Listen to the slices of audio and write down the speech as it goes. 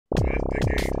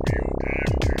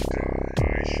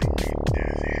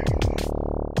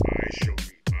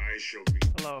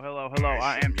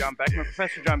John Beckman,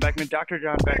 Professor John Beckman, Dr.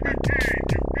 John Beckman,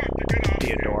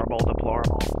 the adorable,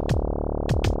 deplorable.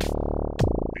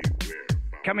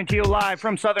 Coming to you live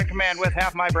from Southern Command with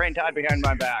half my brain tied behind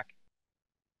my back.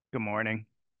 Good morning.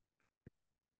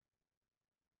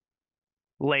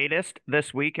 Latest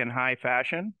this week in high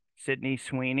fashion, Sidney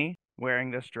Sweeney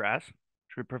wearing this dress.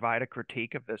 Should we provide a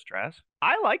critique of this dress?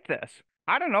 I like this.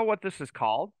 I don't know what this is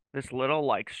called. This little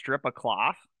like strip of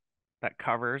cloth that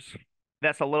covers,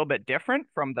 that's a little bit different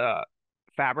from the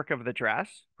fabric of the dress,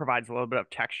 provides a little bit of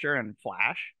texture and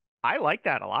flash. I like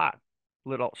that a lot.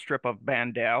 Little strip of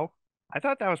bandeau. I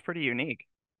thought that was pretty unique.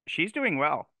 She's doing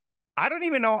well. I don't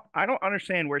even know, I don't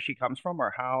understand where she comes from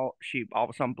or how she all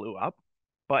of a sudden blew up,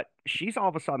 but she's all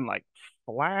of a sudden like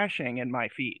flashing in my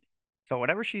feed. So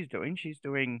whatever she's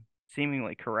doing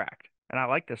seemingly correct. And I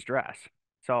like this dress.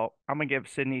 So I'm gonna give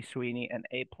Sidney Sweeney an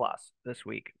A+ this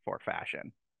week for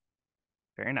fashion.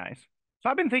 Very nice. So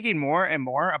I've been thinking more and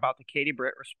more about the Katie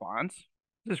Britt response.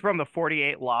 This is from the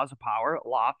 48 Laws of Power,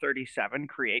 Law 37,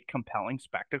 create compelling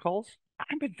spectacles.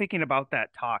 I've been thinking about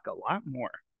that talk a lot more.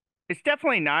 It's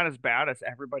definitely not as bad as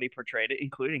everybody portrayed it,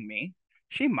 including me.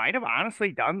 She might have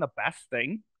honestly done the best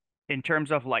thing in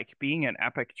terms of like being an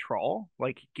epic troll,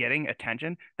 like getting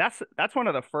attention. That's one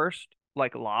of the first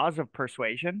like laws of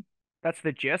persuasion. That's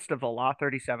the gist of the Law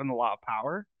 37, the Law of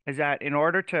Power, is that in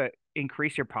order to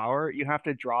increase your power, you have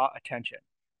to draw attention.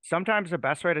 Sometimes the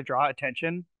best way to draw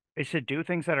attention is to do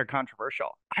things that are controversial.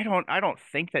 I don't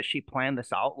think that she planned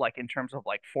this out like in terms of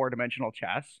like four-dimensional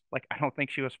chess. Like I don't think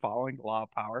she was following the Law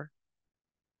of Power.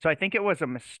 So I think it was a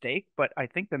mistake, but I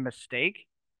think the mistake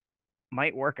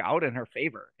might work out in her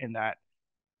favor in that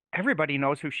everybody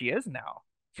knows who she is now.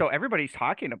 So everybody's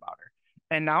talking about her.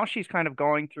 And now she's kind of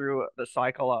going through the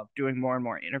cycle of doing more and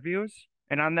more interviews.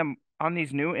 And on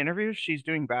these new interviews, she's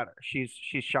doing better. She's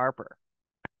sharper.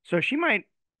 So she might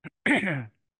I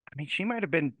mean, she might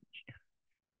have been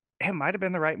it might have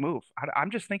been the right move.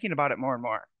 I'm just thinking about it more and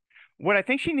more. What I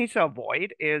think she needs to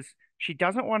avoid is she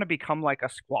doesn't want to become like a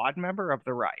squad member of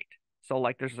the right. So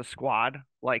like there's a squad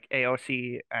like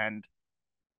AOC and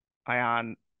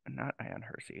not Ion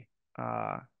Hersey.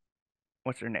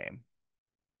 What's her name?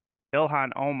 Ilhan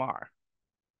Omar.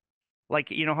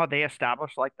 Like, you know how they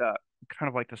established like the kind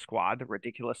of like the squad, the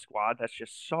ridiculous squad that's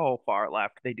just so far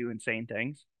left. They do insane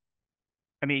things.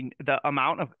 I mean, the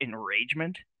amount of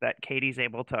enragement that Katie's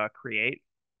able to create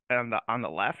on the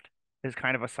left is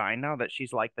kind of a sign now that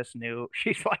she's like this new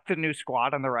she's like the new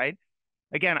squad on the right.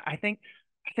 Again, I think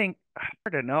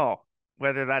hard to know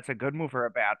whether that's a good move or a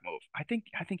bad move. I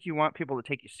think you want people to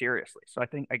take you seriously. So I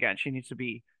think again, she needs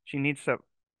to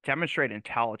demonstrate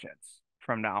intelligence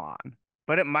from now on.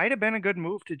 But it might have been a good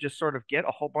move to just sort of get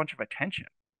a whole bunch of attention.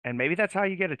 And maybe that's how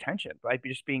you get attention, by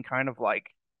just being kind of like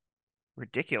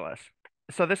ridiculous.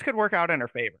 So this could work out in her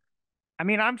favor. I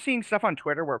mean, I'm seeing stuff on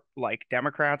Twitter where like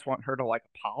Democrats want her to like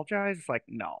apologize. It's like,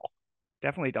 no,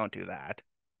 definitely don't do that.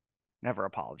 Never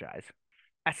apologize.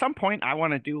 At some point, I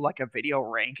want to do like a video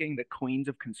ranking the queens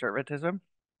of conservatism,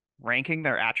 ranking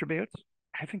their attributes.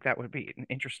 I think that would be an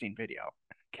interesting video.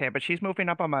 Okay, but she's moving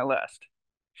up on my list.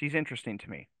 She's interesting to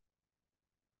me.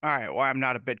 All right, well, I'm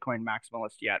not a Bitcoin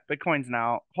maximalist yet. Bitcoin's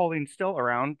now holding still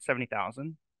around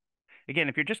 70,000. Again,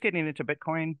 if you're just getting into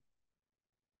Bitcoin,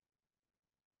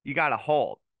 you got to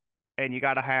hold and you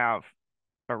got to have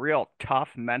a real tough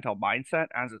mental mindset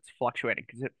as it's fluctuating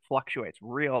because it fluctuates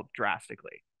real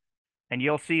drastically. And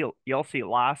you'll see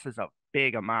losses of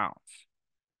big amounts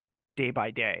day by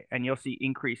day, and you'll see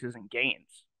increases in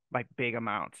gains by big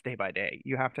amounts day by day.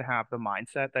 You have to have the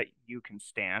mindset that you can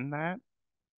stand that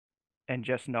and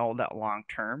just know that long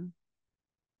term,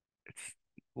 it's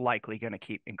likely going to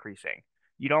keep increasing.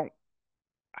 You don't,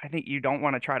 I think you don't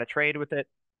want to try to trade with it.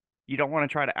 You don't want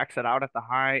to try to exit out at the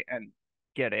high and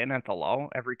get in at the low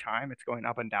every time it's going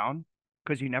up and down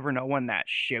because you never know when that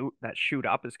shoot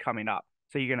up is coming up.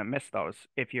 So you're going to miss those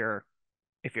if you're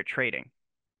trading.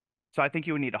 So I think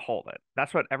you would need to hold it.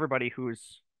 That's what everybody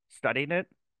who's studied it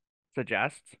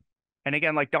suggests. And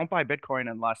again, like don't buy Bitcoin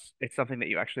unless it's something that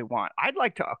you actually want. I'd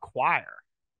like to acquire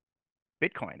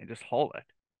Bitcoin and just hold it.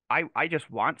 I just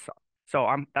want some. So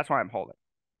that's why I'm holding.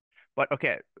 But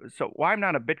okay, so why I'm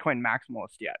not a Bitcoin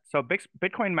maximalist yet. So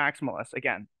Bitcoin maximalist,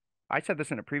 again, I said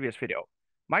this in a previous video.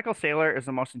 Michael Saylor is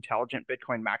the most intelligent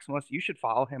Bitcoin maximalist. You should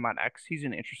follow him on X. He's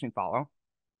an interesting follow.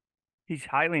 He's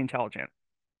highly intelligent.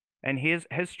 And his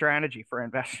strategy for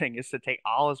investing is to take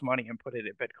all his money and put it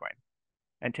in Bitcoin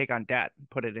and take on debt and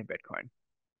put it in Bitcoin.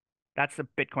 That's the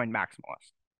Bitcoin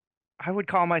maximalist. I would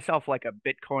call myself like a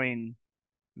Bitcoin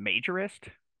majorist,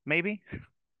 maybe,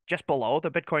 just below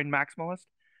the Bitcoin maximalist.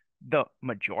 The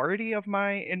majority of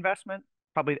my investment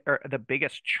probably the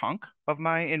biggest chunk of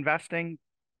my investing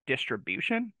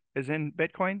distribution is in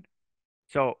Bitcoin.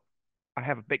 So I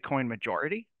have a Bitcoin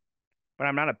majority, but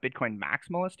I'm not a Bitcoin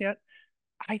maximalist yet.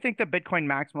 I think the Bitcoin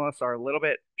maximalists are a little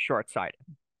bit short-sighted.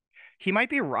 He might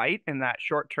be right in that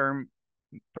short term,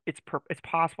 it's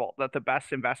possible that the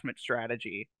best investment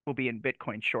strategy will be in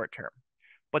Bitcoin short term.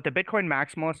 But the Bitcoin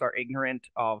maximalists are ignorant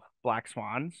of black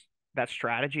swans. That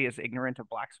strategy is ignorant of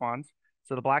black swans.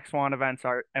 So the black swan events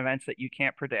are events that you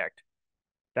can't predict,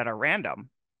 that are random,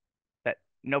 that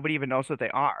nobody even knows what they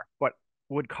are, but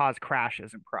would cause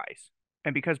crashes in price.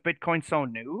 And because Bitcoin's so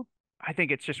new, I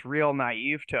think it's just real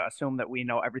naive to assume that we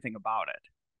know everything about it.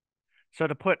 So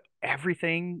to put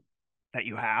everything that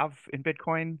you have in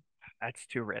Bitcoin, that's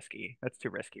too risky. That's too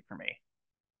risky for me.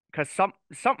 Because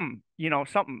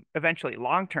something eventually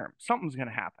long term, something's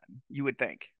gonna happen, you would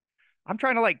think. I'm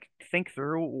trying to like think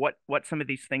through what some of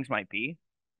these things might be.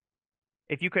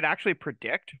 If you could actually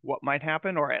predict what might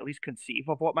happen, or at least conceive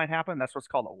of what might happen, that's what's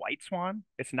called a white swan.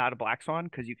 It's not a black swan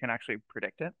because you can actually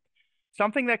predict it.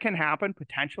 Something that can happen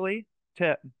potentially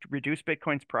to reduce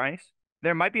Bitcoin's price.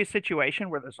 There might be a situation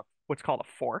where there's what's called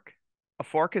a fork. A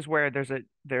fork is where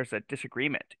there's a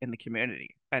disagreement in the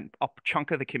community, and a chunk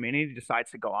of the community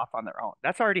decides to go off on their own.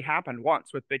 That's already happened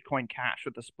once with Bitcoin Cash,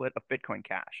 with the split of Bitcoin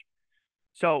Cash.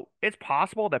 So it's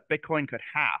possible that Bitcoin could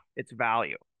halve its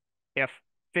value if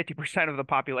 50% of the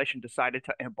population decided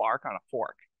to embark on a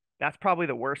fork. That's probably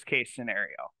the worst case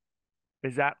scenario.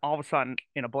 Is that all of a sudden,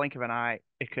 in a blink of an eye,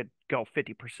 it could go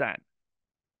 50%,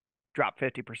 drop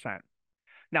 50%.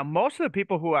 Now, most of the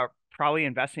people who are probably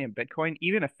investing in Bitcoin,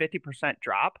 even a 50%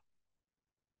 drop,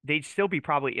 they'd still be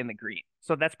probably in the green.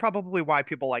 So that's probably why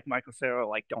people like Michael Saylor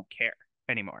like don't care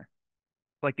anymore.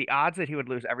 Like the odds that he would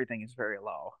lose everything is very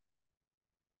low.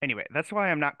 Anyway, that's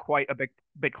why I'm not quite a big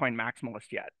Bitcoin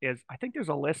maximalist yet. Is I think there's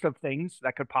a list of things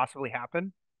that could possibly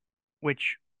happen,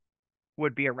 which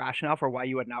would be a rationale for why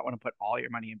you would not want to put all your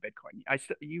money in Bitcoin.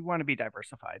 You want to be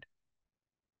diversified.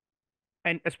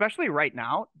 And especially right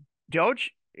now,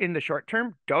 Doge in the short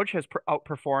term, Doge has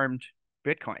outperformed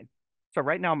Bitcoin. So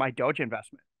right now, my Doge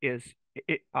investment is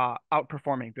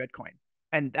outperforming Bitcoin,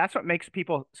 and that's what makes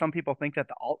some people think that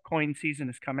the altcoin season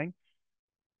is coming,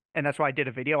 and that's why I did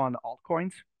a video on the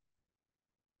altcoins.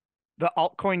 The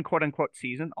altcoin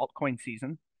altcoin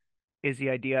season, is the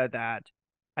idea that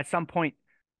at some point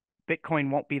Bitcoin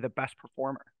won't be the best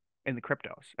performer in the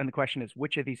cryptos, and the question is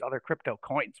which of these other crypto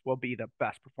coins will be the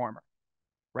best performer.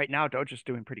 Right now, Doge is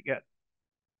doing pretty good.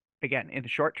 Again, in the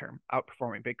short term,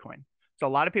 outperforming Bitcoin. So a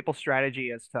lot of people's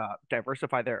strategy is to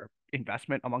diversify their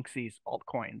investment amongst these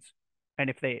altcoins.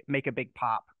 And if they make a big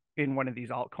pop in one of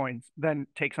these altcoins, then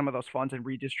take some of those funds and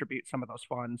redistribute some of those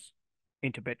funds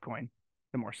into Bitcoin,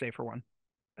 the more safer one.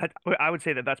 I would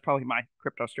say that that's probably my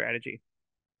crypto strategy.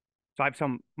 So I have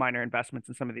some minor investments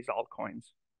in some of these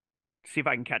altcoins. See if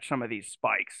I can catch some of these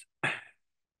spikes. I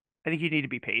think you need to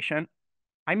be patient.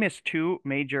 I missed two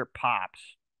major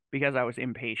pops because I was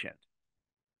impatient.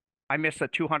 I missed a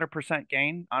 200%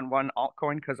 gain on one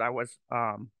altcoin because I was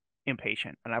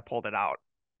impatient and I pulled it out.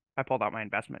 I pulled out my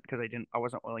investment because I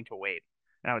wasn't willing to wait.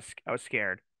 And I was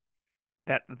scared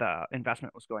that the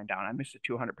investment was going down. I missed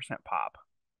a 200% pop.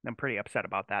 I'm pretty upset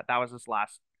about that. That was this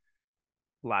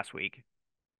last week.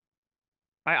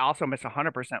 I also missed a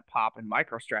 100% pop in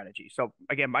MicroStrategy. So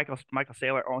again, Michael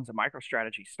Saylor owns a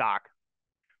MicroStrategy stock,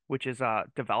 which is a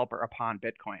developer upon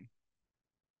Bitcoin.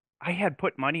 I had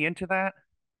put money into that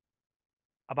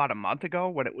about a month ago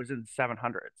when it was in the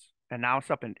 700s, and now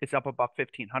it's up above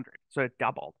 1500. So it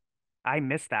doubled. I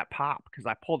missed that pop because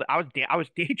I pulled it. I was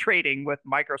day trading with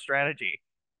MicroStrategy.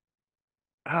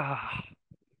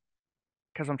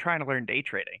 Because I'm trying to learn day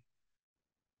trading.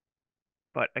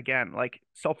 But again, like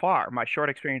so far, my short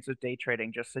experience with day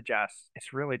trading just suggests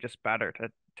it's really just better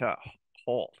to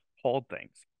hold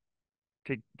things,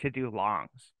 to do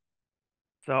longs.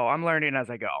 So I'm learning as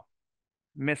I go.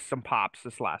 Missed some pops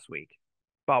this last week,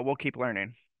 but we'll keep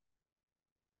learning.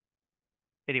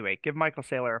 Anyway, give Michael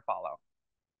Saylor a follow.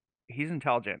 He's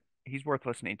intelligent. He's worth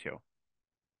listening to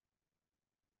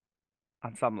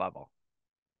on some level.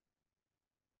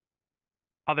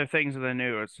 Other things in the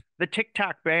news. The Tik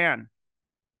Tok ban.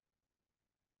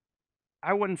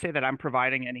 I wouldn't say that I'm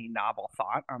providing any novel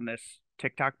thought on this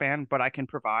Tik Tok ban, but I can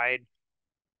provide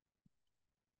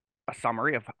a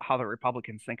summary of how the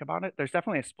Republicans think about it. There's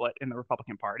definitely a split in the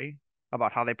Republican Party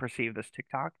about how they perceive this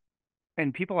TikTok,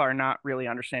 and people are not really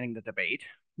understanding the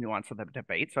nuance of the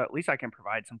debate. So at least I can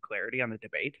provide some clarity on the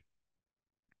debate.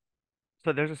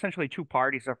 So there's essentially two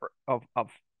parties of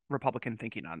Republican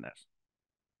thinking on this.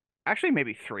 Actually,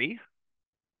 maybe three.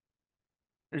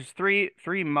 there's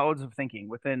three modes of thinking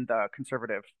within the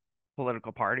conservative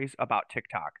political parties about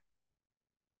TikTok.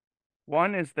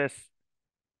 One is this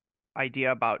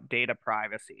idea about data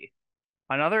privacy.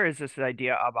 Another is this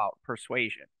idea about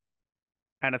persuasion.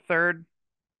 And a third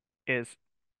is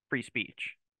free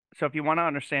speech. So if you want to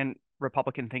understand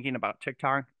Republican thinking about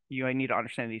TikTok, you need to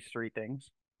understand these three things.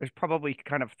 There's probably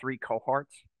kind of three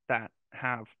cohorts that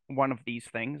have one of these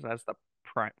things as the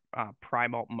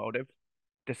primal motive,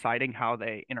 deciding how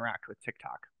they interact with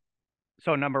TikTok.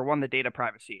 So number one, the data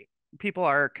privacy. People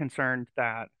are concerned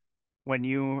that when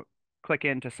you click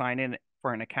in to sign in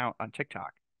for an account on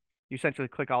TikTok, you essentially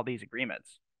click all these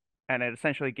agreements, and it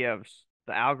essentially gives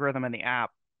the algorithm and the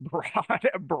app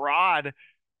broad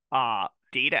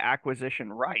data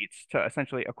acquisition rights to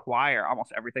essentially acquire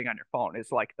almost everything on your phone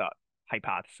is like the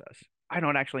hypothesis. I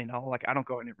don't actually know. Like, I don't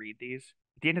go in and read these.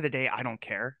 At the end of the day, I don't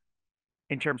care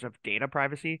in terms of data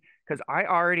privacy because I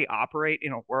already operate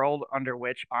in a world under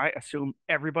which I assume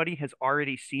everybody has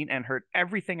already seen and heard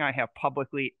everything I have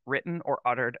publicly written or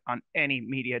uttered on any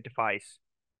media device.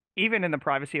 Even in the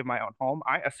privacy of my own home,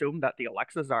 I assume that the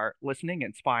Alexas are listening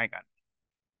and spying on me.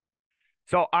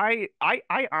 So I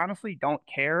honestly don't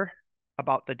care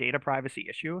about the data privacy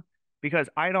issue because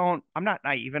I'm not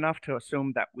naive enough to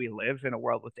assume that we live in a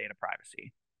world with data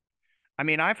privacy. I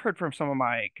mean, I've heard from some of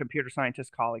my computer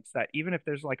scientist colleagues that even if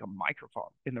there's like a microphone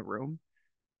in the room,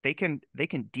 they can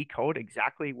decode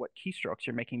exactly what keystrokes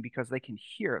you're making because they can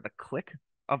hear the click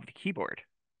of the keyboard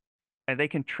and they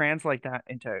can translate that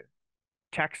into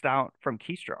text out from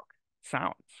keystroke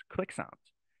sounds, click sounds.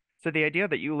 So the idea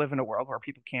that you live in a world where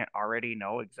people can't already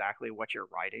know exactly what you're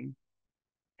writing,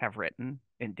 have written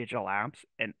in digital apps,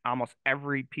 and almost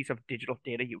every piece of digital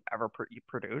data you've ever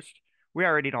produced, we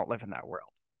already don't live in that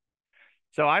world.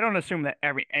 So I don't assume that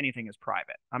anything is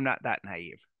private. I'm not that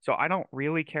naive. So I don't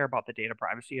really care about the data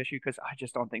privacy issue because I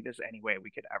just don't think there's any way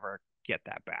we could ever get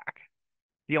that back.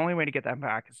 The only way to get that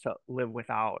back is to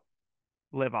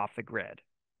live off the grid.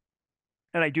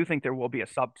 And I do think there will be a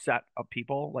subset of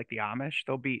people like the Amish.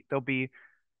 There'll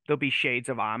be shades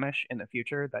of Amish in the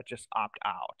future that just opt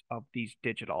out of these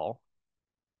digital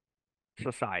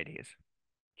societies.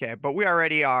 Okay, but we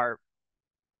already are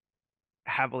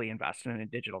heavily invested in a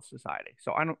digital society.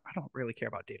 So I don't really care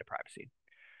about data privacy.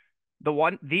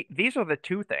 These are the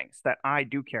two things that I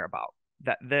do care about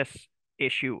that this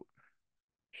issue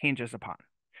hinges upon.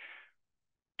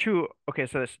 Okay,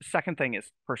 so this second thing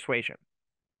is persuasion.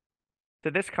 So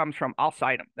this comes from, I'll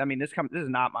cite him. I mean, this is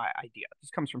not my idea.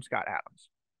 This comes from Scott Adams.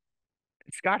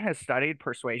 Scott has studied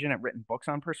persuasion and written books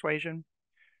on persuasion.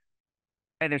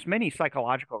 And there's many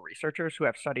psychological researchers who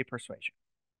have studied persuasion.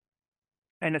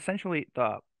 And essentially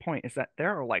the point is that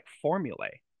there are like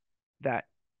formulaic,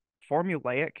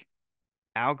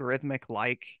 algorithmic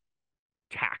like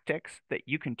tactics that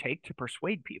you can take to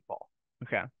persuade people.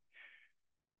 Okay.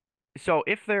 So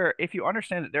if you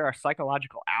understand that there are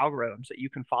psychological algorithms that you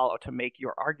can follow to make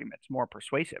your arguments more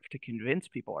persuasive, to convince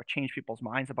people or change people's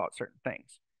minds about certain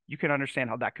things, you can understand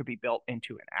how that could be built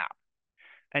into an app.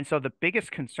 And so the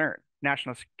biggest concern,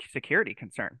 national security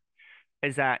concern,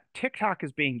 is that TikTok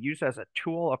is being used as a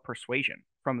tool of persuasion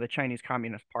from the Chinese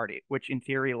Communist Party, which in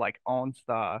theory like owns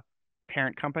the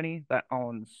parent company that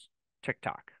owns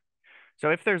TikTok. So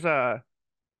if there's a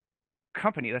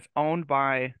company that's owned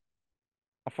by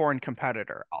a foreign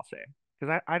competitor, I'll say,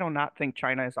 because I do not think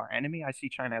China is our enemy. I see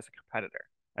China as a competitor,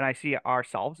 and I see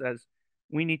ourselves as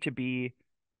we need to be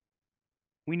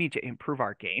we need to improve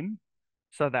our game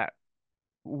so that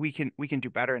we can do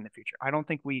better in the future. I don't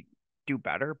think we do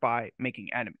better by making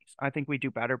enemies. I think we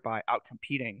do better by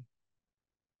outcompeting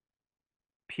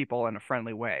people in a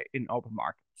friendly way in open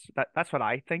markets. That's what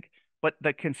I think. But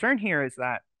the concern here is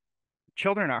that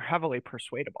children are heavily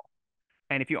persuadable.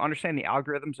 And if you understand the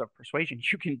algorithms of persuasion,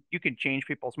 you can change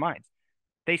people's minds.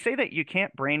 They say that you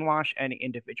can't brainwash any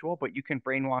individual, but you can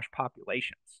brainwash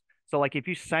populations. So like if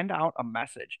you send out a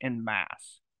message in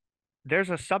mass, there's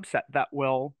a subset that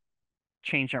will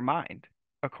change their mind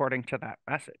according to that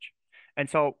message. And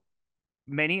so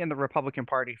many in the Republican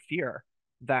Party fear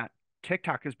that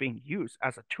TikTok is being used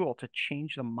as a tool to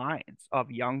change the minds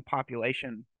of young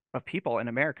population of people in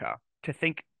America to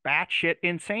think batshit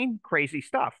insane, crazy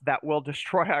stuff that will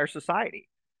destroy our society.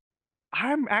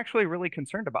 I'm actually really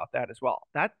concerned about that as well.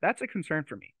 That's a concern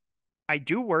for me. I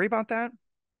do worry about that.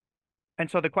 And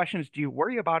so the question is, do you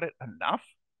worry about it enough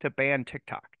to ban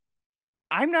TikTok?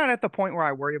 I'm not at the point where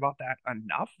I worry about that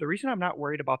enough. The reason I'm not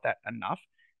worried about that enough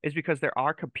is because there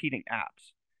are competing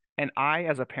apps. And I,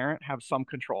 as a parent, have some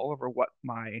control over what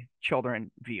my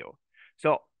children view.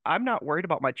 So I'm not worried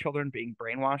about my children being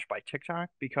brainwashed by TikTok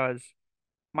because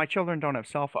my children don't have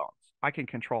cell phones. I can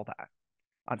control that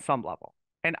on some level.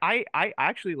 And I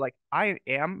actually like I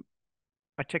am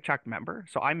a TikTok member,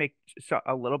 so I make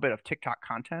a little bit of TikTok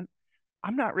content.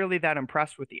 I'm not really that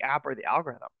impressed with the app or the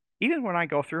algorithm. Even when I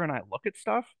go through and I look at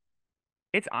stuff,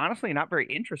 it's honestly not very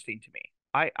interesting to me.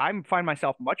 I find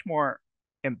myself much more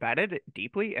embedded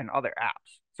deeply in other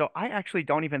apps. So I actually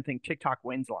don't even think TikTok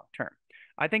wins long term.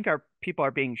 I think our people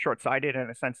are being short-sighted in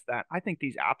a sense that I think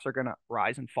these apps are going to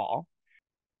rise and fall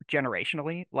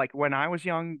generationally. Like when I was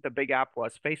young, the big app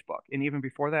was Facebook. And even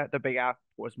before that, the big app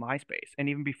was MySpace. And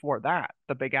even before that,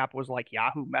 the big app was like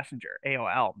Yahoo Messenger,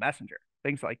 AOL Messenger,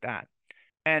 things like that.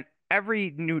 And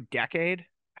every new decade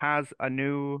has a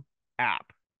new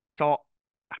app. So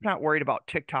I'm not worried about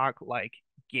TikTok like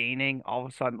gaining all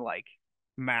of a sudden like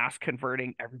mass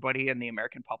converting everybody in the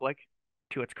American public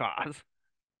to its cause,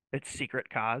 its secret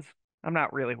cause. I'm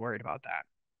not really worried about that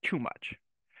too much.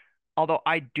 Although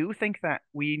I do think that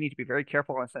we need to be very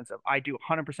careful in the sense of I do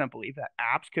 100% believe that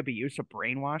apps could be used to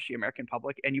brainwash the American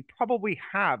public. And you probably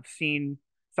have seen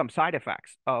some side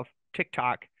effects of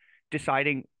TikTok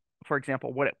deciding, for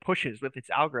example, what it pushes with its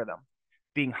algorithm,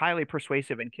 being highly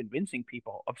persuasive and convincing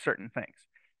people of certain things.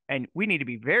 And we need to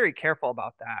be very careful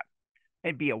about that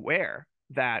and be aware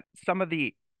that some of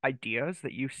the ideas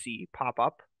that you see pop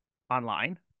up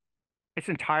online, it's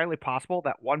entirely possible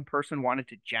that one person wanted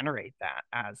to generate that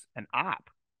as an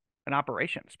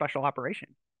operation, special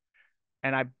operation.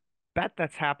 And I bet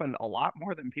that's happened a lot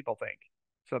more than people think.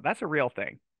 So that's a real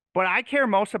thing. But I care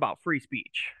most about free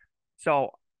speech.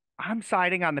 So I'm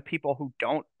siding with the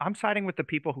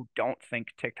people who don't think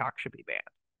TikTok should be banned.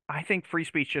 I think free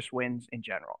speech just wins in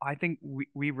general. I think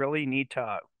we really need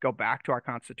to go back to our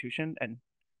Constitution and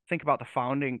think about the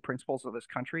founding principles of this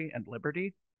country and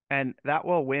liberty, and that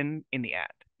will win in the end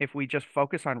if we just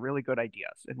focus on really good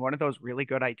ideas. And one of those really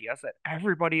good ideas that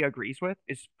everybody agrees with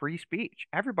is free speech.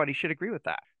 Everybody should agree with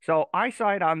that. So I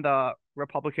side on the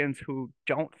Republicans who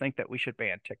don't think that we should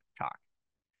ban TikTok.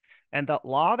 And the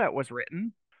law that was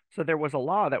written, so there was a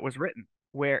law that was written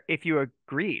where if you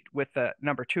agreed with the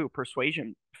number two,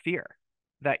 persuasion, fear,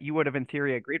 that you would have in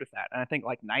theory agreed with that. And I think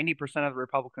like 90% of the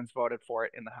Republicans voted for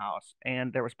it in the House.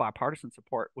 And there was bipartisan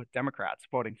support with Democrats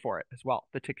voting for it as well,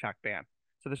 the TikTok ban.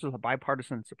 So this was a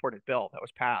bipartisan supported bill that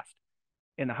was passed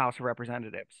in the House of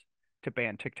Representatives to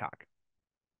ban TikTok.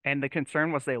 And the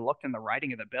concern was they looked in the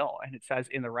writing of the bill, and it says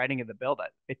in the writing of the bill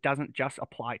that it doesn't just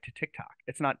apply to TikTok.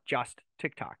 It's not just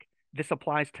TikTok. This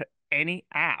applies to any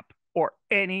app or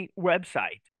any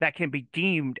website that can be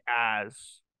deemed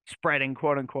as spreading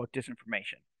quote unquote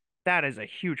disinformation. That is a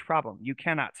huge problem. You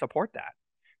cannot support that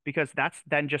because that's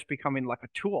then just becoming like a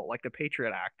tool, like the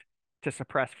Patriot Act, to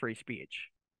suppress free speech.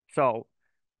 So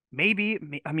maybe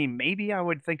I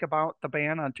would think about the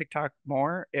ban on TikTok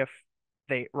more if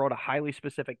they wrote a highly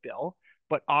specific bill,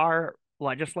 but our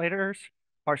legislators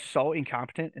are so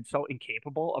incompetent and so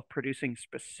incapable of producing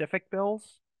specific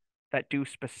bills that do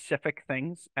specific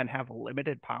things and have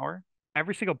limited power.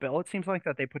 Every single bill, it seems like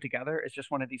that they put together is just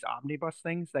one of these omnibus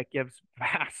things that gives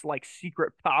vast, like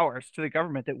secret powers to the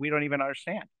government that we don't even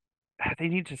understand. They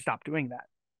need to stop doing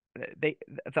that. They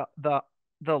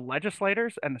the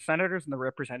legislators and the senators and the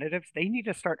representatives, they need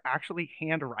to start actually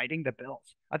handwriting the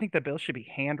bills. I think the bills should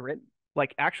be handwritten,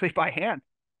 like actually by hand.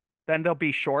 Then they'll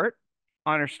be short,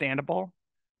 understandable,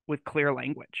 with clear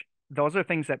language. Those are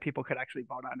things that people could actually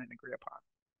vote on and agree upon.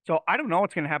 So I don't know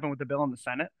what's going to happen with the bill in the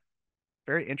Senate.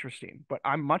 Very interesting, but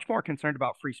I'm much more concerned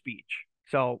about free speech.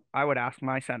 So I would ask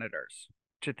my senators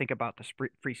to think about the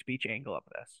free speech angle of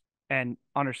this and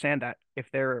understand that if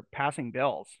they're passing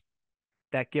bills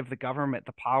that give the government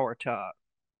the power to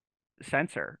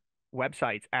censor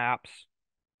websites, apps,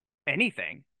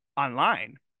 anything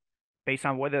online based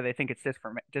on whether they think it's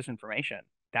disinformation,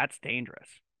 that's dangerous.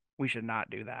 We should not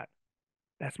do that.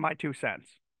 That's my 2 cents.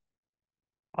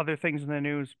 Other things in the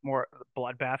news, more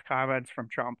bloodbath comments from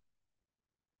Trump.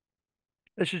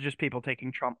 This is just people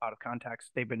taking Trump out of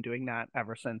context. They've been doing that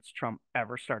ever since Trump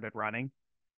ever started running.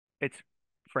 It's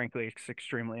frankly, it's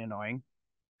extremely annoying.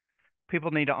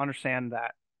 People need to understand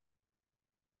that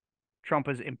Trump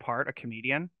is in part a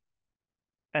comedian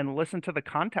and listen to the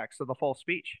context of the full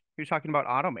speech. He was talking about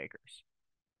automakers.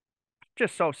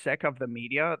 Just so sick of the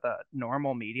media, the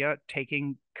normal media,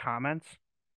 taking comments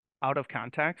out of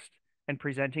context and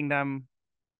presenting them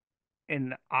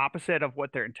in opposite of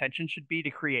what their intention should be to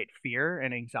create fear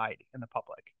and anxiety in the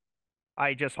public.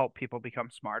 I just hope people become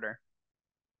smarter.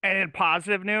 And in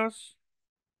positive news,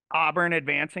 Auburn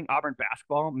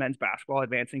basketball, men's basketball,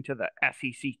 advancing to the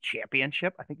SEC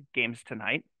championship. I think the game's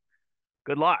tonight.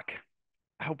 Good luck.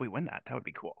 I hope we win that. That would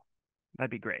be cool.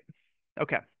 That'd be great.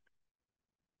 Okay.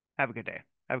 Have a good day.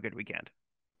 Have a good weekend.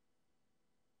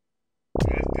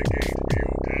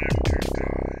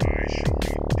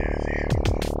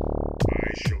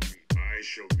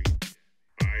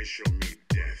 shall meet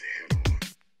death head on.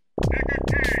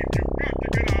 Entertain, you've got to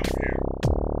get out of here.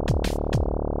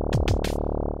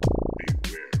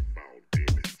 Beware foul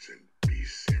demons and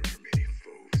beasts, there are many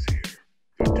foes here.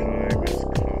 The time has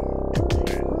come to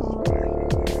cleanse my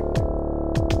horde.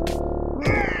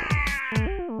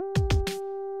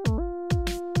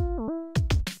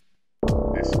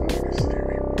 This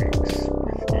monastery reeks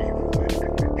with evil and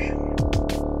corruption.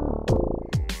 Oh,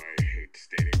 I hate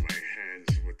staining my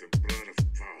hands with the blood of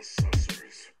foul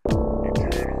sorcerers.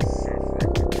 Eternal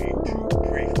suffering would be too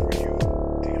great for you,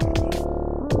 Diablo.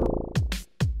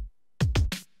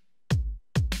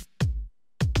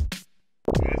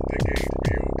 Let the gate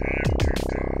be open to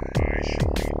die. I shall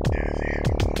meet death head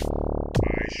on.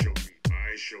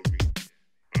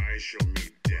 I shall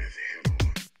meet death head on.